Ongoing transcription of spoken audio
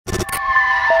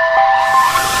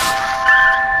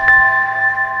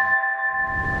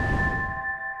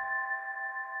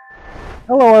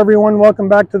Hello everyone, welcome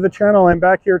back to the channel. I'm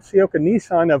back here at Ciocca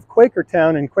Nissan of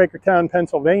Quakertown in Quakertown,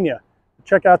 Pennsylvania.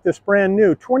 Check out this brand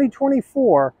new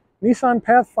 2024 Nissan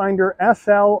Pathfinder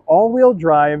SL all-wheel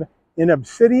drive in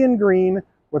obsidian green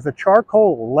with a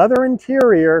charcoal leather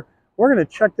interior. We're going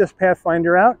to check this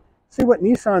Pathfinder out, see what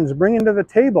Nissan's bringing to the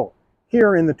table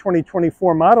here in the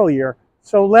 2024 model year.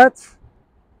 So let's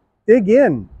dig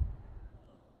in.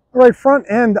 All right, front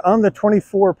end on the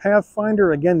 24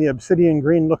 Pathfinder, again, the obsidian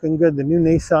green looking good. The new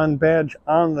Nissan badge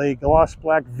on the gloss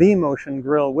black V-motion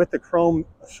grille with the chrome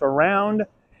surround.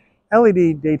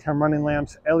 LED daytime running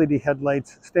lamps, LED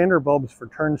headlights, standard bulbs for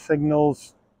turn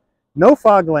signals. No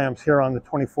fog lamps here on the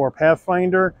 24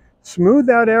 Pathfinder. Smoothed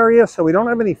out area, so we don't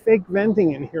have any fake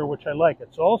venting in here, which I like.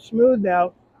 It's all smoothed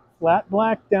out, flat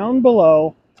black down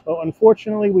below. But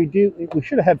unfortunately, we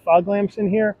should have had fog lamps in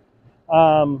here.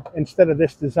 Instead of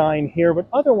this design here, but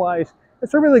otherwise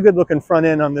it's a really good looking front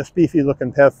end on this beefy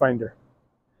looking Pathfinder.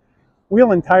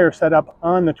 Wheel and tire setup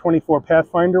on the 24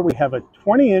 Pathfinder. We have a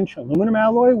 20-inch aluminum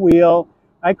alloy wheel.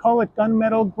 I call it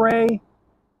gunmetal gray,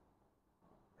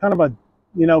 kind of a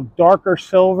darker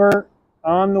silver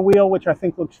on the wheel, which I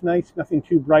think looks nice, nothing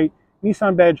too bright.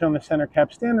 Nissan badge on the center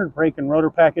cap, standard brake and rotor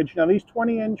package. Now these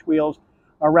 20-inch wheels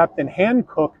are wrapped in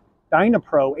Hankook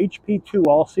Dynapro HP2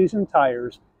 all-season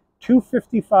tires.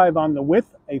 255 on the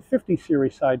width, a 50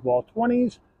 series sidewall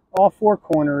 20s, all four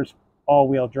corners,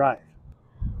 all-wheel drive.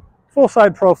 Full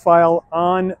side profile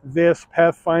on this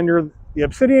Pathfinder. The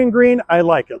obsidian green, I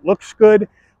like it. Looks good.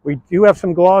 We do have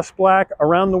some gloss black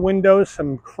around the windows,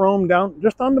 some chrome down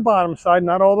just on the bottom side,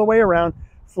 not all the way around.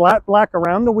 Flat black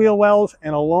around the wheel wells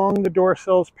and along the door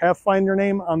sills. Pathfinder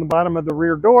name on the bottom of the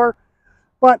rear door.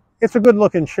 But it's a good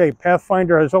looking shape.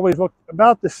 Pathfinder has always looked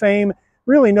about the same.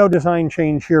 Really no design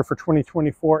change here for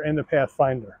 2024 in the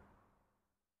Pathfinder.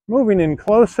 Moving in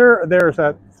closer, there's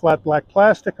that flat black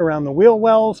plastic around the wheel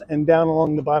wells and down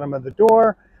along the bottom of the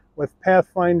door with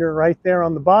Pathfinder right there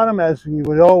on the bottom, as you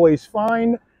would always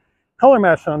find. Color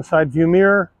matched on side view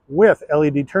mirror with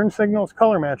LED turn signals,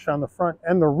 color matched on the front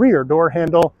and the rear door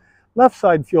handle. Left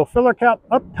side fuel filler cap.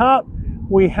 Up top,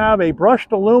 we have a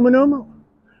brushed aluminum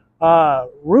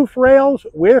roof rails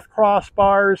with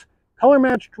crossbars, color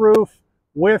matched roof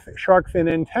with shark fin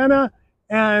antenna,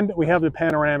 and we have the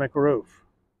panoramic roof.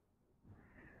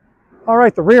 All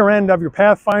right, the rear end of your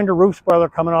Pathfinder, roof spoiler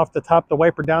coming off the top, the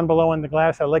wiper down below on the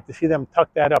glass. I like to see them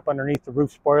tuck that up underneath the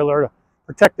roof spoiler to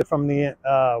protect it from the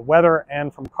weather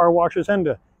and from car washes, and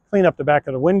to clean up the back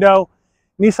of the window.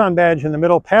 Nissan badge in the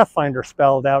middle, Pathfinder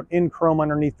spelled out in chrome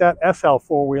underneath that, SL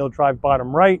four-wheel drive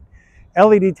bottom right.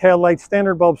 LED tail lights,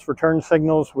 standard bulbs for turn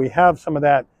signals. We have some of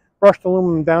that brushed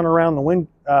aluminum down around the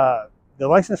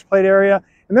license plate area,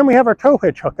 and then we have our tow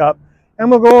hitch hookup,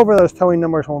 and we'll go over those towing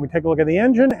numbers when we take a look at the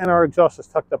engine, and our exhaust is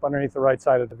tucked up underneath the right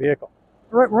side of the vehicle.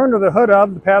 All right, we're under the hood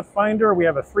of the Pathfinder. We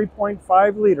have a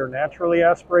 3.5 liter naturally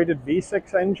aspirated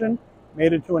V6 engine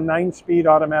mated to a 9-speed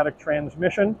automatic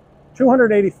transmission,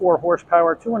 284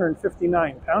 horsepower,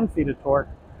 259 pound-feet of torque.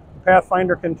 The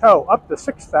Pathfinder can tow up to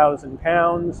 6,000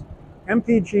 pounds.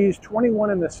 MPGs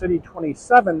 21 in the city,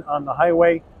 27 on the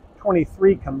highway,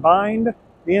 23 combined.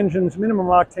 The engine's minimum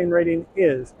octane rating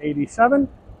is 87,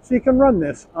 so you can run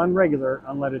this on regular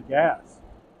unleaded gas.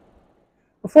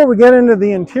 Before we get into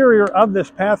the interior of this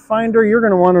Pathfinder, you're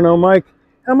going to want to know, Mike,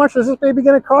 how much is this baby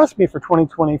going to cost me for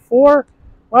 2024?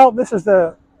 Well, this is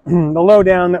the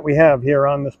lowdown that we have here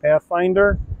on this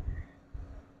Pathfinder.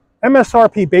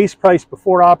 MSRP base price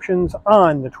before options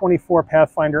on the 24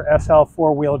 Pathfinder SL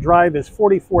four-wheel drive is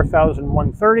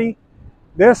 $44,130.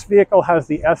 This vehicle has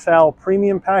the SL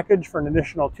Premium package for an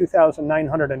additional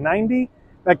 $2,990.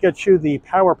 That gets you the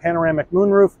power panoramic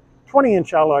moonroof,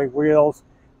 20-inch alloy wheels,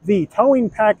 the towing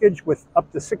package with up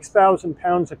to 6,000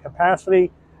 pounds of capacity,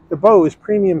 the Bose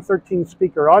Premium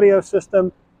 13-speaker audio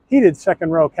system, heated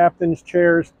second-row captain's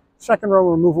chairs, second-row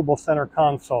removable center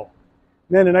console.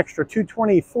 And then an extra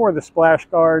 $220 for the splash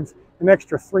guards, an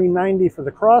extra $390 for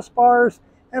the crossbars,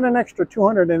 and an extra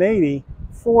 $280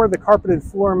 for the carpeted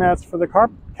floor mats for the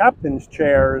captain's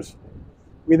chairs.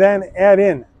 We then add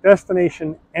in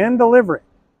destination and delivery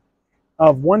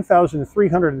of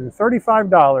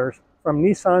 $1,335 from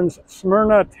Nissan's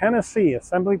Smyrna, Tennessee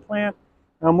assembly plant,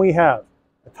 and we have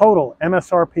a total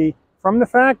MSRP from the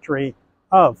factory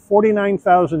of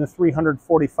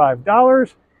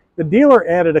 $49,345. The dealer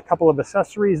added a couple of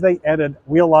accessories. They added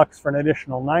wheel locks for an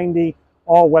additional $90,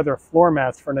 all-weather floor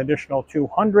mats for an additional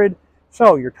 $200.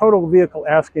 So your total vehicle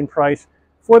asking price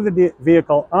for the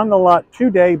vehicle on the lot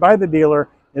today by the dealer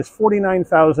is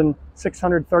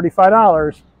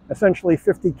 $49,635, essentially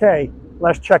 $50K.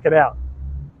 Let's check it out.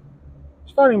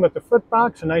 Starting with the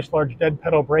footbox, a nice large dead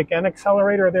pedal brake and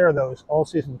accelerator. There are those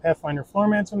all-season Pathfinder floor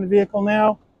mats on the vehicle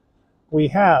now. We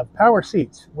have power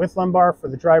seats with lumbar for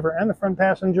the driver and the front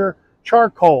passenger.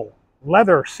 Charcoal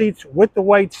leather seats with the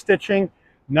white stitching.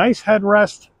 Nice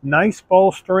headrest, nice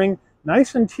bolstering,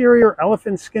 nice interior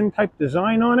elephant skin type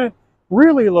design on it.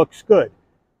 Really looks good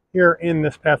here in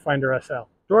this Pathfinder SL.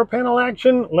 Door panel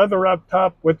action, leather up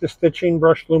top with the stitching,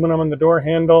 brushed aluminum on the door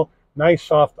handle. Nice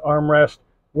soft armrest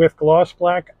with gloss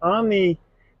black on the,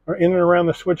 or in and around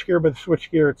the switchgear, but the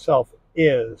switchgear itself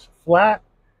is flat.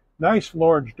 Nice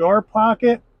large door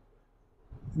pocket.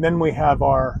 And then we have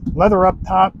our leather up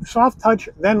top, soft touch,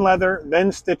 then leather,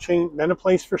 then stitching, then a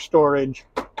place for storage,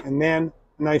 and then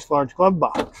a nice large glove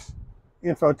box.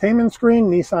 Infotainment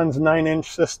screen, Nissan's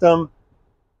 9-inch system.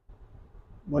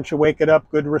 Once you wake it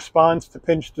up, good response to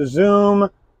pinch to zoom,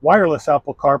 wireless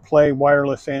Apple CarPlay,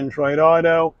 wireless Android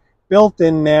Auto,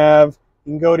 built-in nav.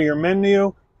 You can go to your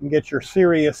menu and get your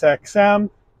Sirius XM.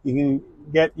 You can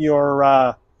get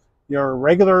your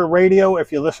regular radio.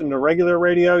 If you listen to regular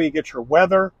radio, you get your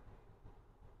weather.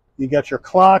 You get your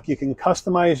clock. You can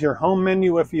customize your home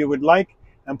menu if you would like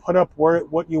and put up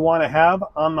what you want to have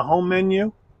on the home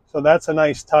menu. So that's a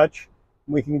nice touch.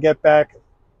 We can get back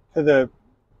to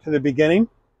the beginning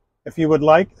if you would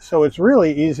like. So it's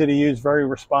really easy to use, very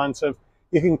responsive.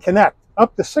 You can connect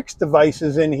up to 6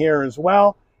 devices in here as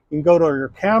well. You can go to your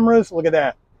cameras. Look at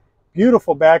that.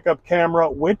 Beautiful backup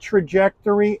camera with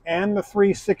trajectory and the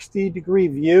 360-degree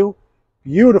view.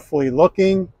 Beautifully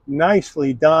looking,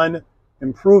 nicely done.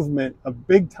 Improvement of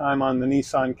big time on the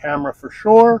Nissan camera for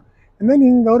sure. And then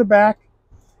you can go to back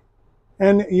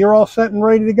and you're all set and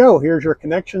ready to go. Here's your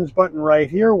connections button right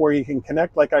here where you can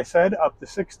connect, like I said, up to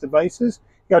 6 devices.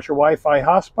 You got your Wi-Fi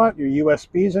hotspot, your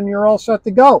USBs, and you're all set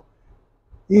to go.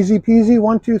 Easy peasy,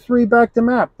 1, 2, 3, back to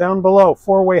map. Down below,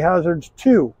 4-way hazards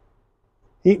 2.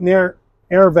 Heat and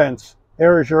air vents.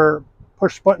 There's your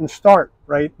push button start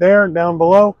right there. Down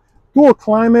below, dual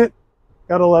climate.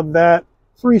 Gotta love that.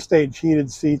 3-stage heated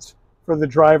seats for the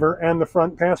driver and the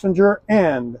front passenger,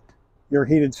 and your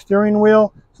heated steering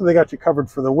wheel. So they got you covered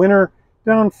for the winter.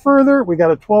 Down further, we got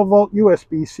a 12-volt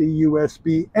USB-C,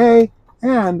 USB-A,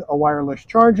 and a wireless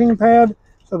charging pad.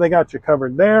 So they got you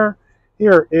covered there.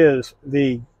 Here is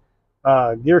the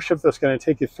gear shift that's going to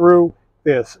take you through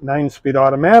this 9-speed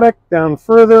automatic. Down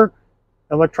further,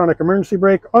 electronic emergency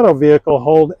brake, auto vehicle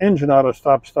hold, engine auto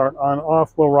stop start on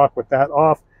off. We'll rock with that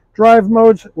off. Drive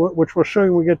modes, which we'll show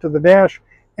you when we get to the dash,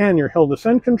 and your hill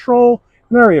descent control,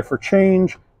 an area for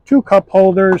change, 2 cup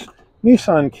holders,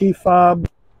 Nissan key fob.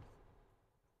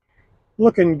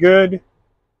 Looking good.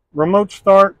 Remote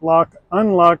start, lock,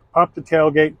 unlock, pop the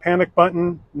tailgate, panic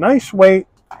button, nice weight.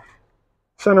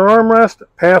 Center armrest,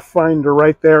 Pathfinder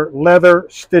right there, leather,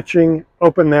 stitching,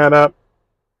 open that up,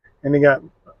 and you got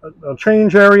a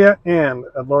change area and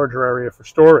a larger area for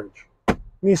storage.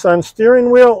 Nissan steering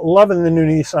wheel, loving the new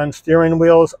Nissan steering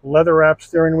wheels, leather wrap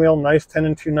steering wheel, nice 10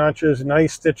 and 2 notches,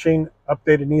 nice stitching,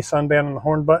 updated Nissan band on the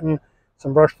horn button,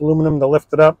 some brushed aluminum to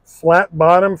lift it up, flat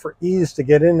bottom for ease to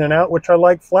get in and out, which I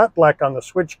like, flat black on the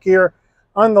switch gear.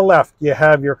 On the left, you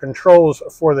have your controls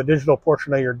for the digital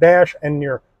portion of your dash and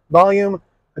your volume,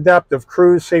 adaptive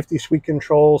cruise, safety suite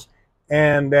controls,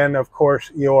 and then of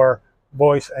course your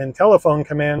voice and telephone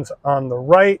commands on the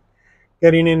right.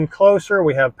 Getting in closer,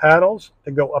 we have paddles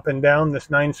to go up and down this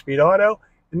 9-speed auto,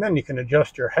 and then you can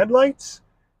adjust your headlights.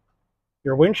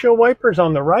 Your windshield wipers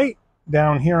on the right,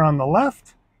 down here on the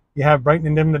left. You have brighten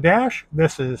and dim the dash.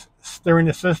 This is steering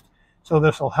assist, so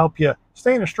this will help you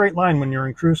stay in a straight line when you're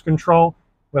in cruise control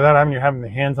without having the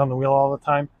hands on the wheel all the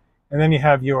time. And then you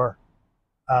have your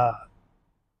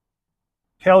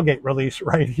tailgate release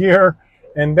right here.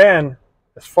 And then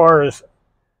as far as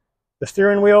the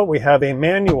steering wheel, we have a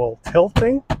manual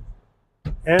tilting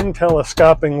and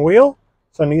telescoping wheel.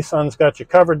 So Nissan's got you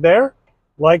covered there,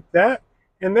 like that.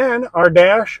 And then our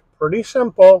dash, pretty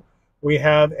simple. We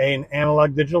have an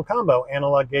analog digital combo,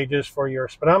 analog gauges for your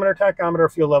speedometer,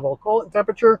 tachometer, fuel level, coolant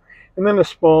temperature, and then a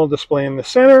small display in the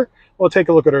center. We'll take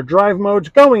a look at our drive modes.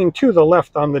 Going to the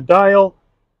left on the dial,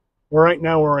 right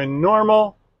now we're in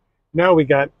normal. Now we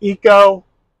got eco.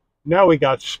 Now we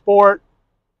got sport.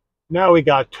 Now we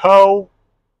got tow.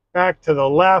 Back to the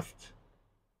left.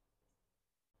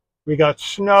 We got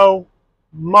snow,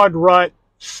 mud rut,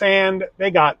 sand.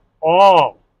 They got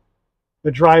all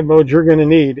the drive modes you're going to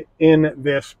need in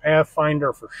this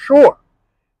Pathfinder for sure.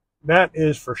 That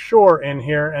is for sure in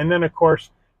here. And then, of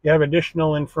course, you have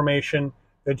additional information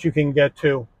that you can get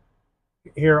to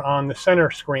here on the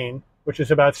center screen, which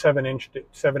is about 7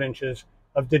 inches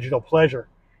of digital pleasure.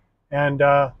 And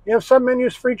you have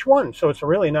submenus for each one. So it's a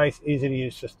really nice, easy to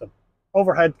use system.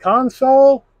 Overhead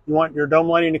console. You want your dome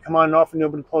lighting to come on and off and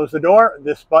open and close the door.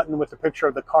 This button with the picture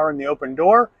of the car in the open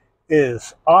door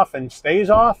is off and stays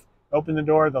off. Open the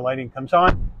door, the lighting comes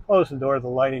on. Close the door, the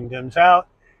lighting dims out.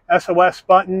 SOS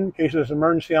button in case there's an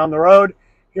emergency on the road.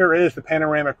 Here is the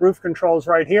panoramic roof controls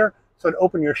right here. So to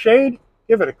open your shade,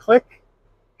 give it a click.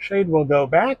 Shade will go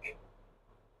back.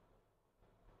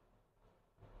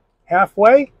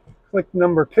 Halfway, click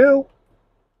number 2,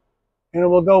 and it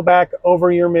will go back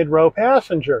over your mid-row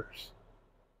passengers.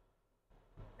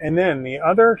 And then the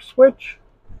other switch,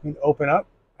 we open up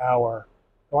our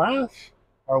glass,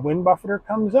 our wind buffeter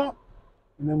comes up,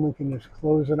 and then we can just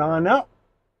close it on up.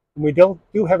 And we do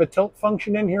have a tilt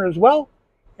function in here as well,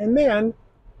 and then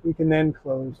we can then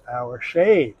close our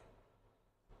shade.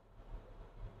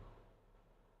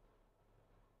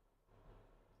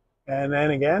 And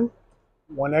then again,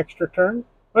 one extra turn.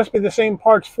 Must be the same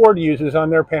parts Ford uses on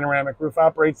their panoramic roof.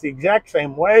 Operates the exact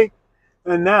same way.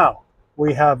 And now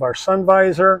we have our sun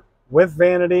visor with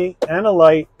vanity and a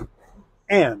light,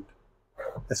 and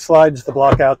it slides to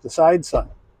block out the side sun.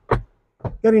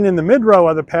 Getting in the mid-row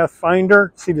of the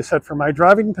Pathfinder, seat is set for my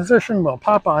driving position. We'll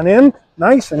pop on in,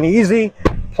 nice and easy.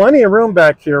 Plenty of room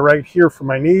back here, right here for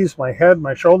my knees, my head,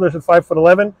 my shoulders at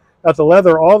 5'11". Got the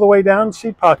leather all the way down,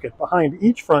 seat pocket behind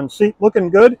each front seat,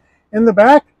 looking good. In the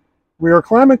back, rear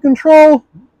climate control,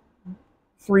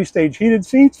 3-stage heated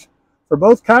seats for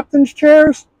both captain's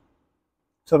chairs.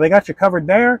 So they got you covered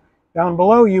there. Down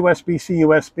below, USB-C,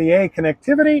 USB-A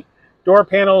connectivity. Door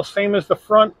panels, same as the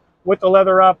front with the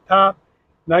leather up top.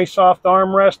 Nice soft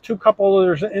armrest, 2 cup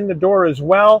holders in the door as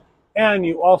well. And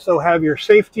you also have your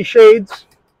safety shades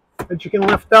that you can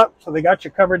lift up. So they got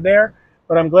you covered there.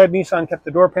 But I'm glad Nissan kept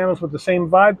the door panels with the same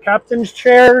vibe. Captain's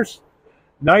chairs,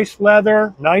 nice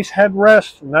leather, nice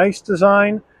headrest, nice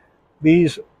design.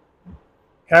 These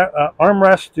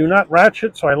armrests do not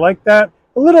ratchet, so I like that.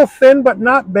 A little thin, but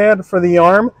not bad for the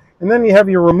arm. And then you have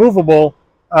your removable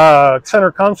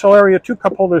center console area, 2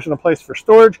 cup holders and a place for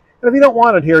storage. And if you don't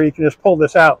want it here, you can just pull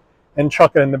this out and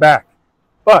chuck it in the back.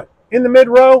 But in the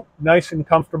mid-row, nice and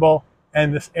comfortable,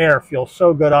 and this air feels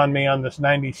so good on me on this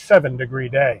 97-degree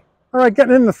day. All right,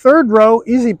 getting in the third row,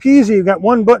 easy peasy. You've got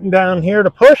one button down here to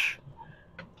push,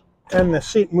 and the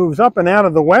seat moves up and out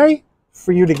of the way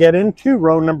for you to get into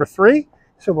row number 3.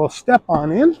 So we'll step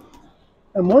on in,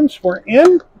 and once we're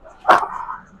in,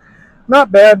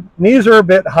 not bad. Knees are a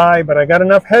bit high, but I got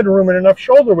enough headroom and enough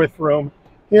shoulder width room.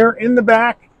 Here in the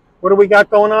back, what do we got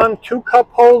going on? 2 cup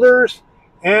holders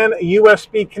and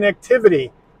USB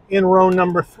connectivity in row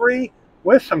number 3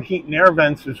 with some heat and air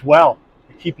vents as well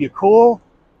to keep you cool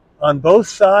on both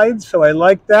sides, so I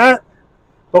like that.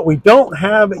 But we don't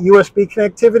have USB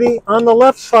connectivity on the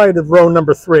left side of row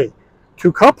number 3.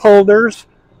 2 cup holders,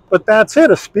 but that's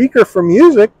it, a speaker for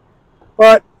music.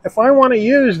 But if I want to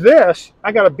use this,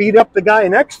 I got to beat up the guy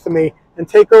next to me and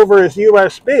take over his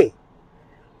USB.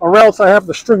 Or else I have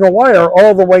to string a wire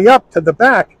all the way up to the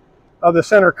back of the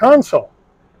center console.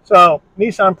 So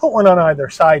Nissan put one on either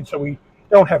side so we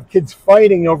don't have kids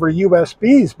fighting over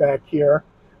USBs back here.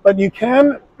 But you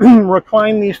can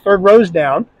recline these third rows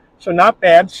down, so not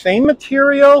bad. Same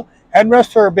material,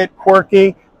 headrests are a bit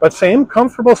quirky, but same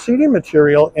comfortable seating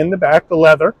material in the back, the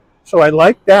leather. So I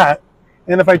like that.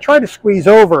 And if I try to squeeze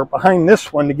over behind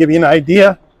this one to give you an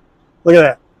idea, look at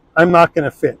that. I'm not going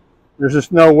to fit. There's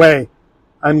just no way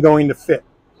I'm going to fit.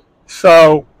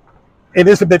 So it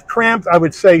is a bit cramped. I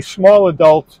would say small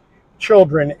adults,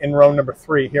 children in row number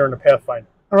 3 here in the Pathfinder.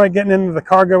 All right, getting into the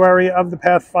cargo area of the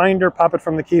Pathfinder, pop it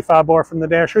from the key fob or from the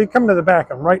dash, or you come to the back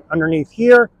and right underneath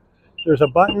here, there's a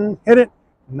button, hit it.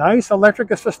 Nice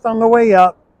electric assist on the way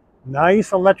up.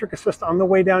 Nice electric assist on the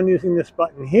way down using this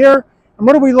button here. And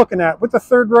what are we looking at? With the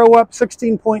third row up,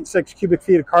 16.6 cubic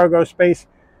feet of cargo space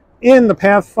in the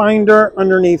Pathfinder.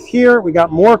 Underneath here, we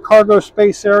got more cargo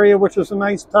space area, which is a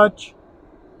nice touch.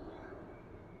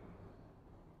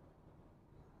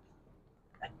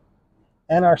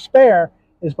 And our spare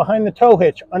is behind the tow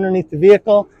hitch underneath the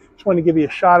vehicle. Just want to give you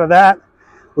a shot of that.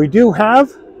 We do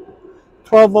have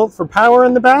 12 volt for power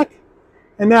in the back.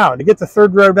 And now to get the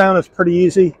third row down is pretty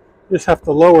easy. You just have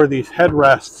to lower these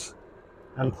headrests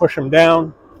and push them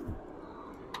down.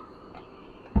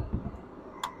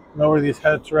 Lower these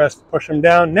headrests, push them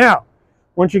down. Now,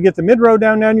 once you get the mid-row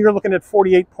down, you're looking at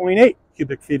 48.8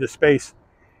 cubic feet of space.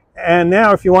 And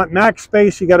now if you want max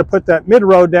space, you got to put that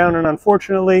mid-row down, and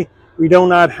unfortunately, we do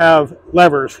not have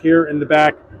levers here in the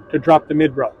back to drop the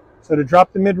mid-row. So to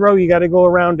drop the mid-row, you got to go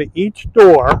around to each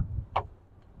door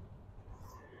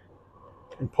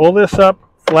and pull this up,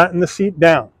 flatten the seat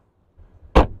down.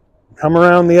 Come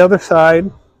around the other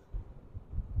side.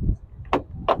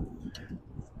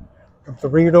 the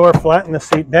rear door, flatten the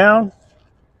seat down.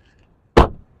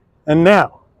 And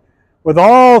now, with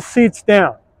all seats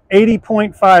down,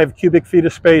 80.5 cubic feet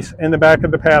of space in the back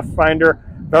of the Pathfinder.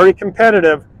 Very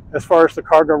competitive as far as the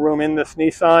cargo room in this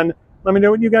Nissan. Let me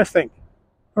know what you guys think.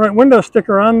 All right, window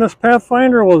sticker on this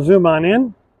Pathfinder. We'll zoom on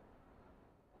in.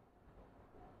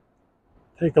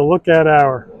 Take a look at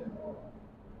our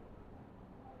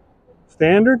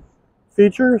standard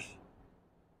features.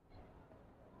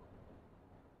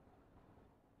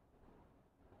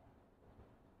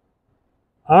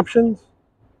 Options.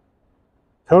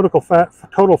 Total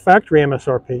factory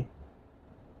MSRP.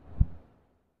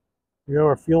 Here go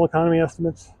our fuel economy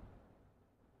estimates.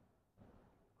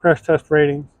 Crash test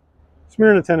ratings.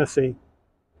 Smyrna, Tennessee.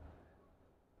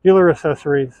 Dealer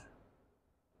accessories.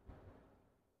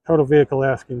 Total vehicle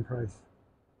asking price.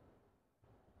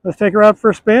 Let's take her out for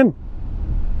a spin.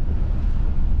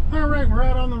 All right, we're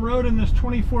out on the road in this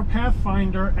 24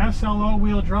 Pathfinder SL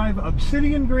all-wheel drive,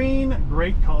 Obsidian green,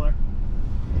 great color.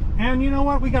 And you know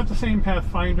what? We got the same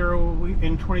Pathfinder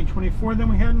in 2024 than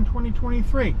we had in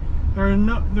 2023.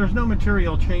 There's no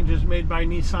material changes made by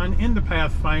Nissan in the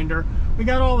Pathfinder. We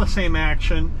got all the same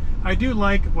action. I do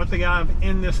like what they have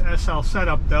in this SL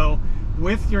setup though,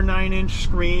 with your 9-inch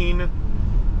screen.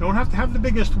 Don't have to have the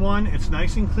biggest one. It's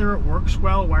nice and clear. It works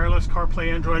well. Wireless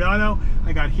CarPlay, Android Auto.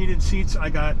 I got heated seats. I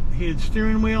got heated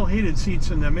steering wheel, heated seats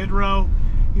in the mid-row.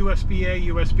 USB-A,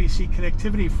 USB-C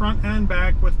connectivity front and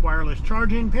back with wireless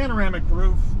charging, panoramic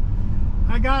roof.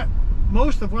 I got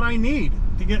most of what I need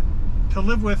to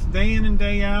live with day in and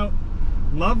day out.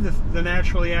 Love the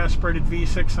naturally aspirated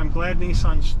V6. I'm glad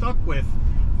Nissan stuck with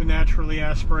the naturally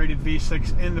aspirated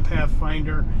V6 in the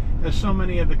Pathfinder, as so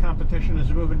many of the competition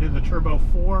is moving to the Turbo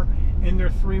 4 in their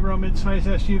 3-row midsize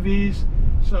SUVs.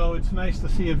 So it's nice to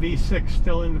see a V6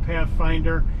 still in the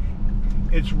Pathfinder.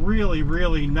 It's really,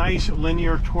 really nice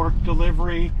linear torque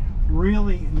delivery,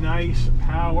 really nice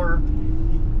power.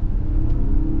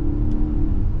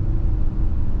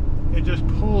 It just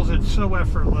pulls it so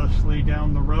effortlessly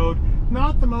down the road.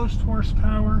 Not the most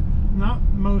horsepower, not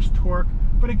most torque,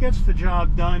 but it gets the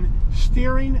job done.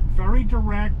 Steering, very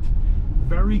direct,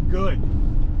 very good.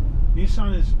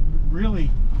 Nissan is really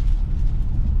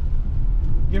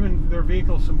giving their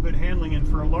vehicle some good handling, and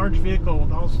for a large vehicle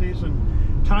with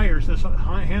all-season tires, this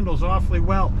handles awfully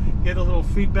well. Get a little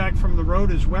feedback from the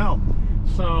road as well.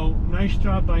 So nice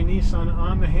job by Nissan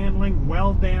on the handling,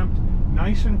 well damped,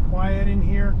 nice and quiet in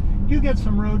here. Do get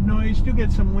some road noise, do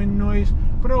get some wind noise,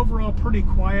 but overall pretty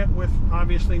quiet with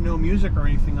obviously no music or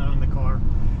anything on in the car.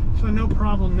 So no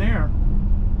problem there.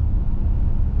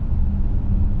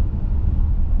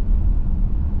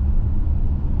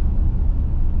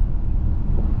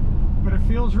 But it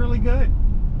feels really good.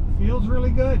 Feels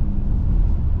really good.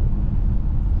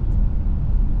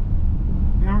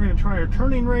 Now we're going to try our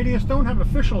turning radius. Don't have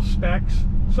official specs,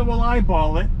 so we'll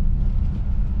eyeball it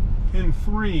in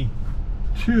 3,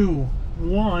 2,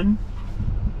 1.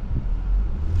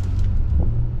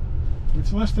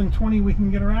 It's less than 20 we can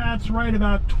get her at. It's right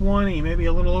about 20, maybe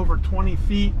a little over 20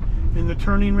 feet in the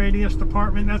turning radius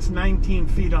department. That's 19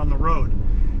 feet on the road.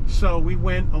 So we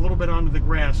went a little bit onto the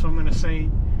grass, so I'm going to say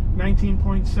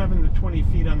 19.7 to 20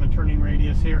 feet on the turning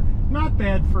radius here. Not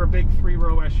bad for a big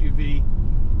 3-row SUV.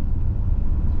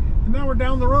 And now we're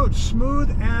down the road,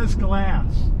 smooth as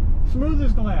glass. Smooth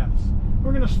as glass.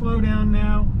 We're going to slow down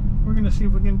now. We're going to see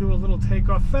if we can do a little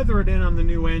takeoff, feather it in on the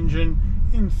new engine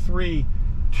in 3,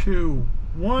 2,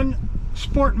 1.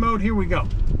 Sport mode, here we go.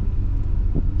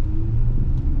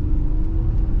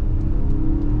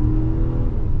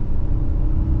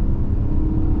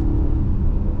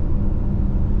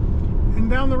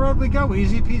 And down the road we go,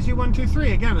 easy peasy, 1, 2,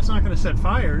 3. Again, it's not going to set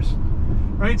fires.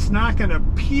 Right? It's not going to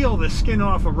peel the skin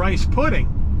off of rice pudding,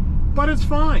 but it's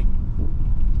fine.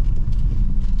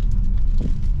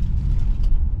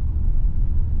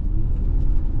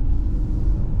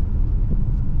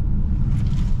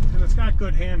 And it's got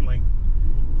good handling.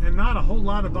 And not a whole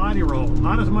lot of body roll.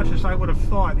 Not as much as I would have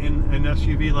thought in an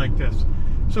SUV like this.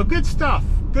 So good stuff.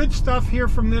 Good stuff here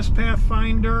from this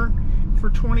Pathfinder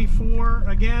for 24.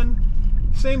 Again,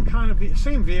 same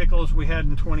vehicle as we had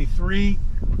in 23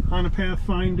 on a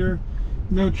Pathfinder.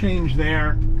 No change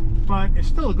there, but it's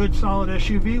still a good solid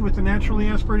SUV with the naturally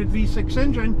aspirated V6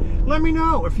 engine. Let me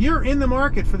know if you're in the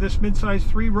market for this midsize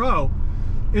 3-row.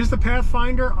 Is the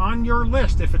Pathfinder on your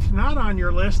list? If it's not on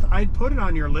your list, I'd put it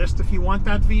on your list if you want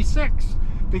that V6,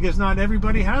 because not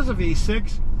everybody has a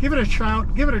V6. Give it a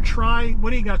shout, give it a try. What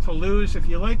do you got to lose? If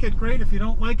you like it, great. If you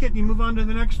don't like it, you move on to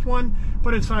the next one.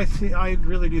 But I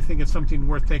really do think it's something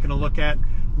worth taking a look at.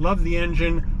 Love the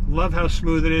engine, love how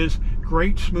smooth it is.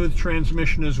 Great smooth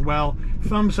transmission as well.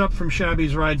 Thumbs up from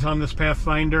Shabby's Rides on this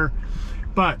Pathfinder.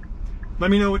 But let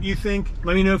me know what you think.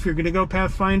 Let me know if you're going to go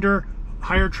Pathfinder,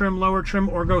 higher trim, lower trim,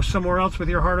 or go somewhere else with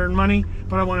your hard-earned money.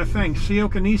 But I want to thank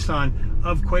Ciocca Nissan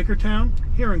of Quakertown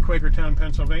here in Quakertown,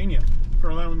 Pennsylvania, for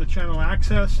allowing the channel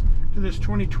access to this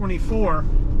 2024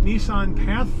 Nissan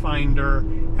Pathfinder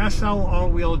SL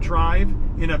all-wheel drive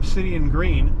in Obsidian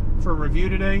Green for a review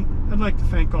today. I'd like to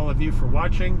thank all of you for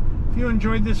watching. If you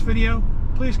enjoyed this video,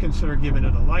 please consider giving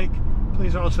it a like.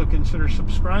 Please also consider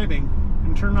subscribing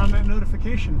and turn on that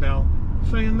notification bell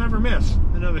so you'll never miss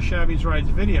another Shabby's Rides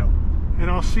video.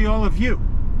 And I'll see all of you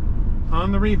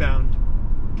on the rebound.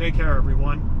 Take care,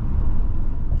 everyone.